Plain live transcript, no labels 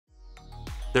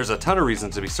There's a ton of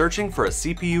reasons to be searching for a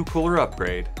CPU cooler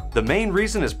upgrade. The main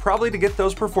reason is probably to get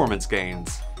those performance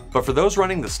gains. But for those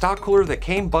running the stock cooler that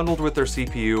came bundled with their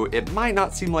CPU, it might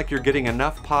not seem like you're getting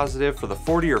enough positive for the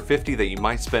 40 or 50 that you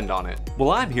might spend on it.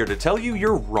 Well, I'm here to tell you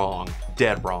you're wrong.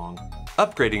 Dead wrong.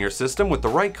 Upgrading your system with the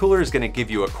right cooler is going to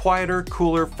give you a quieter,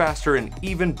 cooler, faster, and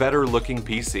even better looking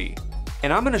PC.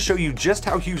 And I'm going to show you just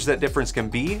how huge that difference can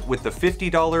be with the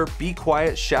 $50 Be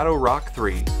Quiet Shadow Rock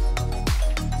 3.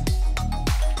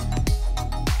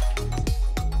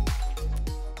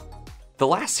 The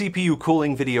last CPU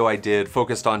cooling video I did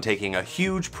focused on taking a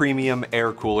huge premium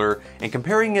air cooler and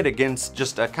comparing it against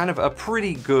just a kind of a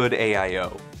pretty good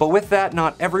AIO. But with that,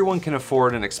 not everyone can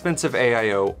afford an expensive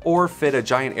AIO or fit a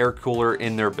giant air cooler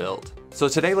in their build. So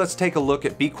today let's take a look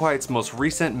at Be Quiet's most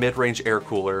recent mid-range air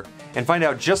cooler and find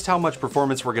out just how much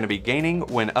performance we're going to be gaining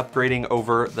when upgrading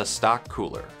over the stock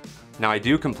cooler. Now, I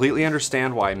do completely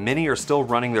understand why many are still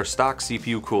running their stock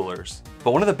CPU coolers,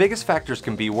 but one of the biggest factors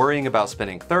can be worrying about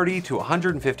spending $30 to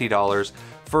 $150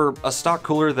 for a stock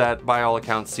cooler that, by all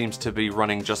accounts, seems to be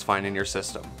running just fine in your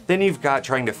system. Then you've got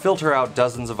trying to filter out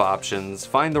dozens of options,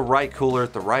 find the right cooler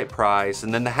at the right price,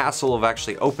 and then the hassle of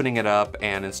actually opening it up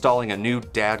and installing a new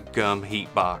dadgum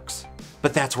heat box.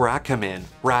 But that's where I come in,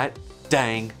 right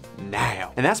dang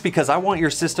now. And that's because I want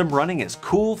your system running as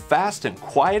cool, fast, and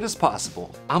quiet as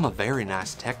possible. I'm a very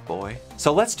nice tech boy.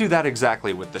 So let's do that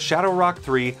exactly with the Shadow Rock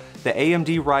 3, the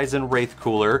AMD Ryzen Wraith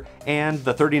cooler, and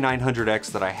the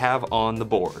 3900X that I have on the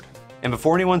board. And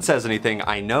before anyone says anything,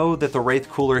 I know that the Wraith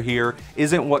cooler here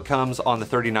isn't what comes on the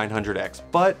 3900X,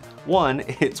 but one,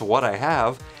 it's what I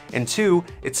have, and two,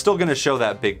 it's still gonna show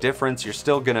that big difference. You're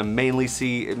still gonna mainly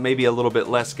see maybe a little bit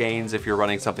less gains if you're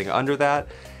running something under that.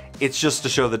 It's just to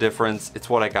show the difference. It's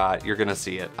what I got. You're gonna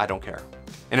see it. I don't care.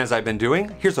 And as I've been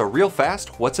doing, here's a real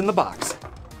fast what's in the box.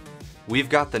 We've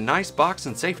got the nice box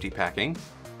and safety packing,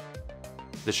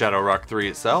 the Shadow Rock 3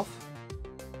 itself,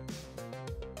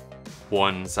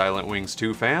 one Silent Wings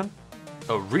 2 fan,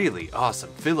 a really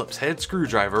awesome Phillips head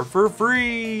screwdriver for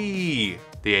free,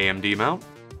 the AMD mount,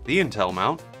 the Intel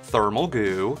mount, thermal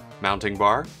goo, mounting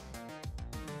bar,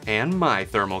 and my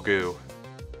thermal goo.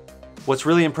 What's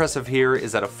really impressive here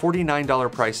is at a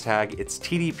 $49 price tag, its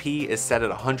TDP is set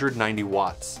at 190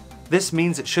 watts. This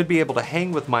means it should be able to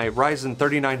hang with my Ryzen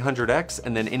 3900X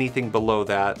and then anything below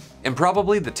that, and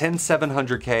probably the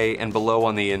 10700K and below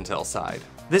on the Intel side.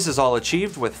 This is all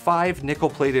achieved with 5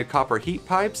 nickel-plated copper heat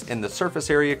pipes and the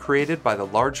surface area created by the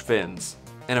large fins.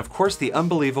 And of course the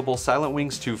unbelievable Silent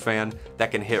Wings 2 fan that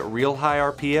can hit real high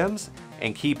RPMs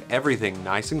and keep everything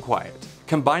nice and quiet,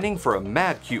 combining for a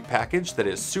mad cute package that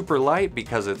is super light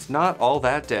because it's not all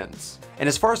that dense. And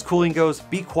as far as cooling goes,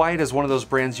 Be Quiet is one of those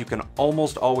brands you can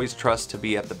almost always trust to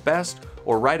be at the best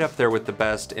or right up there with the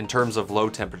best in terms of low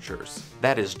temperatures.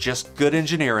 That is just good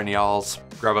engineering, y'alls.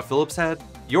 Grab a Phillips head,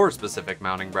 your specific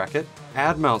mounting bracket,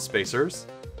 add mount spacers,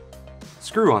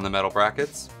 screw on the metal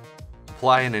brackets,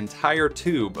 apply an entire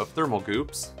tube of thermal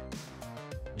goops,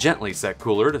 gently set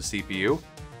cooler to CPU,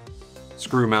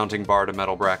 screw mounting bar to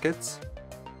metal brackets,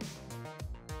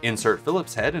 insert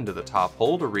Phillips head into the top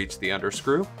hole to reach the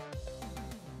underscrew,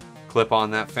 clip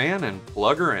on that fan and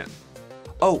plug her in.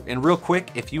 Oh, and real quick,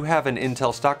 if you have an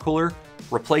Intel stock cooler,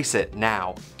 replace it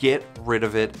now. Get rid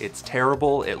of it. It's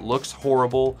terrible. It looks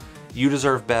horrible. You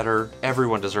deserve better.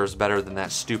 Everyone deserves better than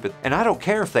that stupid. And I don't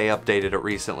care if they updated it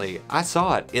recently. I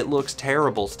saw it. It looks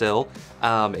terrible still.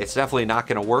 It's definitely not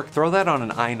gonna work. Throw that on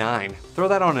an i9. Throw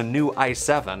that on a new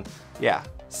i7. Yeah,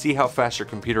 see how fast your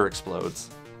computer explodes.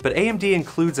 But AMD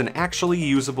includes an actually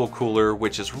usable cooler,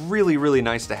 which is really, really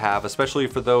nice to have, especially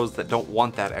for those that don't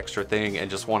want that extra thing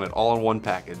and just want it all in one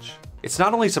package. It's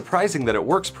not only surprising that it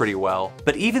works pretty well,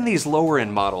 but even these lower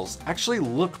end models actually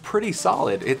look pretty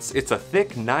solid. It's a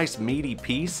thick, nice, meaty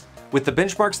piece. With the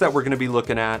benchmarks that we're gonna be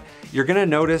looking at, you're gonna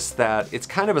notice that it's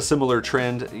kind of a similar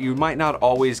trend. You might not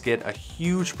always get a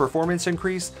huge performance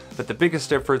increase, but the biggest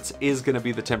difference is gonna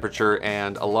be the temperature,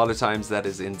 and a lot of times that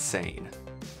is insane.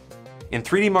 In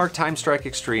 3D Mark TIMESTRIKE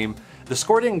Extreme, the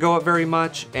score didn't go up very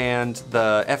much, and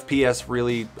the FPS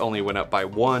really only went up by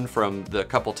 1 from the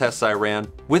couple tests I ran.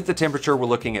 With the temperature, we're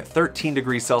looking at 13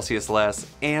 degrees Celsius less,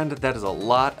 and that is a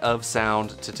lot of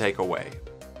sound to take away.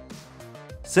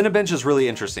 Cinebench is really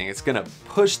interesting. It's gonna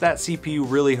push that CPU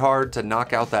really hard to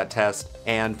knock out that test,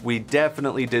 and we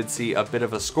definitely did see a bit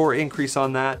of a score increase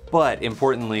on that, but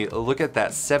importantly, look at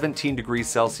that 17 degrees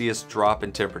Celsius drop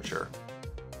in temperature.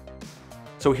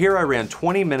 So here I ran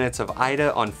 20 minutes of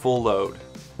IDA on full load.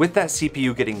 With that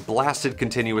CPU getting blasted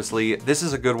continuously, this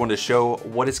is a good one to show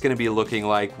what it's gonna be looking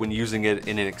like when using it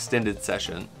in an extended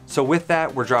session. So with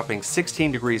that, we're dropping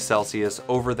 16 degrees Celsius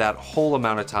over that whole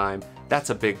amount of time. That's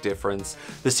a big difference.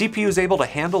 The CPU is able to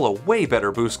handle a way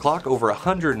better boost clock, over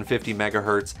 150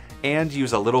 MHz, and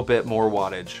use a little bit more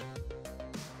wattage.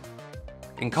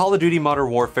 In Call of Duty Modern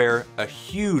Warfare, a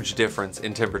huge difference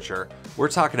in temperature. We're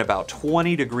talking about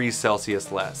 20 degrees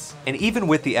Celsius less. And even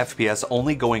with the FPS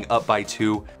only going up by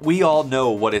 2, we all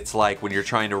know what it's like when you're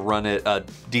trying to run it a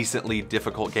decently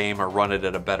difficult game or run it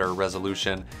at a better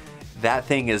resolution. That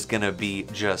thing is gonna be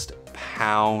just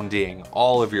pounding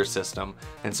all of your system.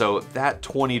 And so that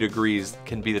 20 degrees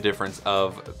can be the difference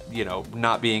of, you know,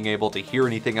 not being able to hear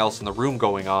anything else in the room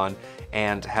going on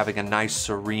and having a nice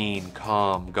serene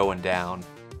calm going down.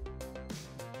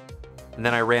 And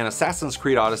then I ran Assassin's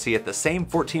Creed Odyssey at the same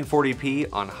 1440p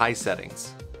on high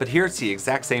settings. But here it's the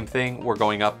exact same thing. We're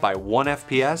going up by 1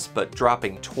 FPS, but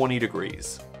dropping 20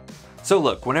 degrees. So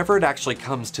look, whenever it actually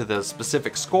comes to the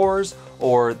specific scores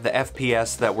or the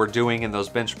FPS that we're doing in those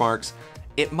benchmarks,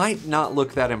 it might not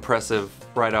look that impressive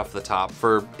right off the top.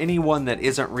 For anyone that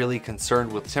isn't really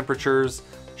concerned with temperatures,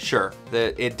 sure,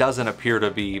 it doesn't appear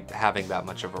to be having that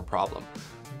much of a problem.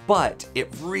 But it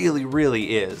really,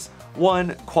 really is.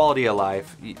 One, quality of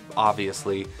life,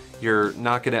 obviously. You're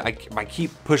not gonna, I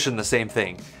keep pushing the same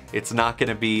thing. It's not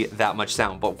gonna be that much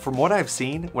sound, but from what I've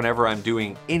seen, whenever I'm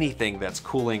doing anything that's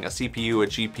cooling a CPU, a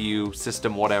GPU,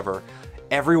 system, whatever,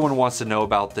 everyone wants to know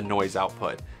about the noise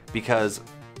output, because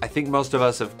I think most of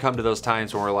us have come to those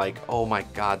times when we're like, oh my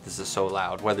God, this is so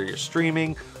loud. Whether you're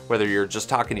streaming, whether you're just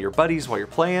talking to your buddies while you're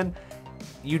playing,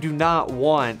 you do not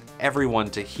want everyone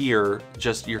to hear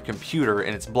just your computer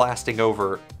and it's blasting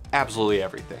over absolutely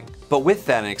everything. But with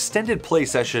that, an extended play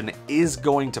session is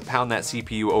going to pound that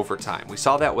CPU over time. We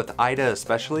saw that with IDA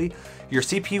especially. Your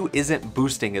CPU isn't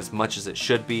boosting as much as it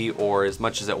should be or as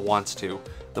much as it wants to.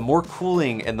 The more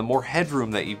cooling and the more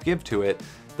headroom that you give to it,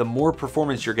 the more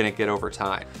performance you're gonna get over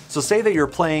time. So say that you're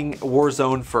playing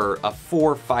Warzone for a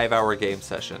 4 or 5 hour game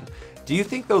session. Do you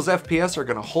think those FPS are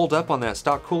gonna hold up on that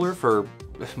stock cooler for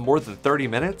more than 30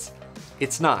 minutes?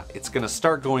 It's not. It's gonna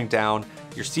start going down.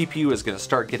 Your CPU is gonna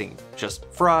start getting just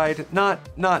fried. Not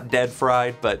dead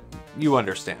fried, but you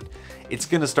understand. It's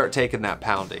gonna start taking that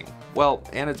pounding. Well,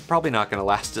 and it's probably not gonna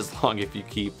last as long if you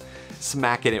keep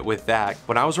smacking it with that.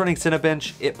 When I was running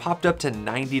Cinebench, it popped up to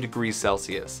 90 degrees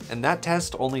Celsius, and that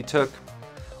test only took,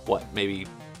 what, maybe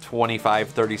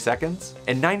 25, 30 seconds?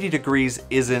 And 90 degrees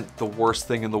isn't the worst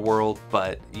thing in the world,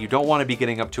 but you don't want to be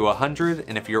getting up to 100,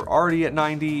 and if you're already at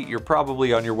 90, you're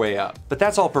probably on your way up. But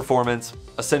that's all performance.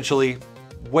 Essentially,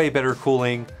 way better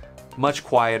cooling, much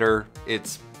quieter.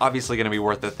 It's obviously going to be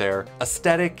worth it there.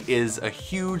 Aesthetic is a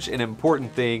huge and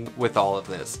important thing with all of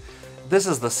this. This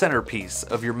is the centerpiece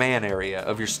of your man area,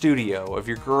 of your studio, of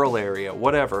your girl area,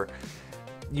 whatever.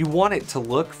 You want it to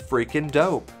look freaking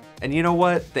dope. And you know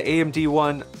what? The AMD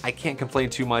one, I can't complain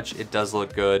too much. It does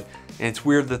look good. And it's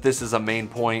weird that this is a main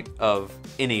point of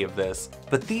any of this.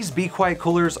 But these Be Quiet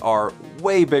coolers are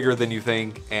way bigger than you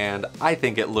think, and I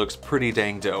think it looks pretty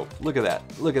dang dope. Look at that.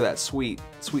 Look at that sweet,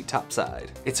 sweet top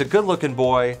side. It's a good looking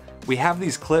boy. We have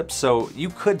these clips, so you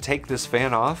could take this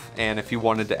fan off, and if you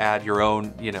wanted to add your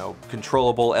own, you know,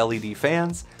 controllable LED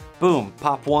fans, boom,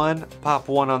 pop one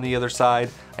on the other side.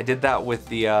 I did that with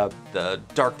the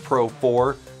Dark Pro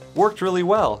 4. Worked really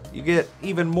well. You get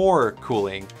even more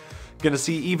cooling. Gonna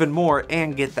see even more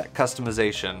and get that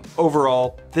customization.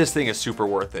 Overall, this thing is super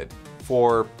worth it.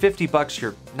 For 50 bucks,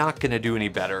 you're not gonna do any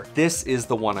better. This is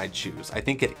the one I'd choose. I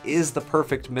think it is the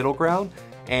perfect middle ground,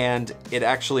 and it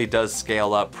actually does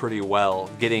scale up pretty well,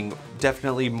 getting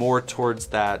definitely more towards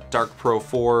that Dark Pro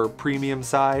 4 premium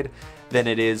side than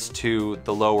it is to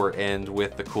the lower end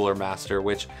with the Cooler Master,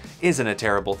 which isn't a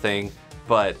terrible thing,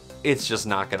 but it's just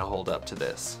not gonna hold up to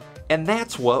this. And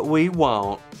that's what we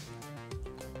want.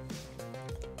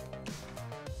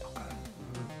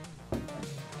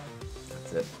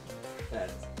 That's it.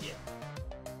 That's, yeah.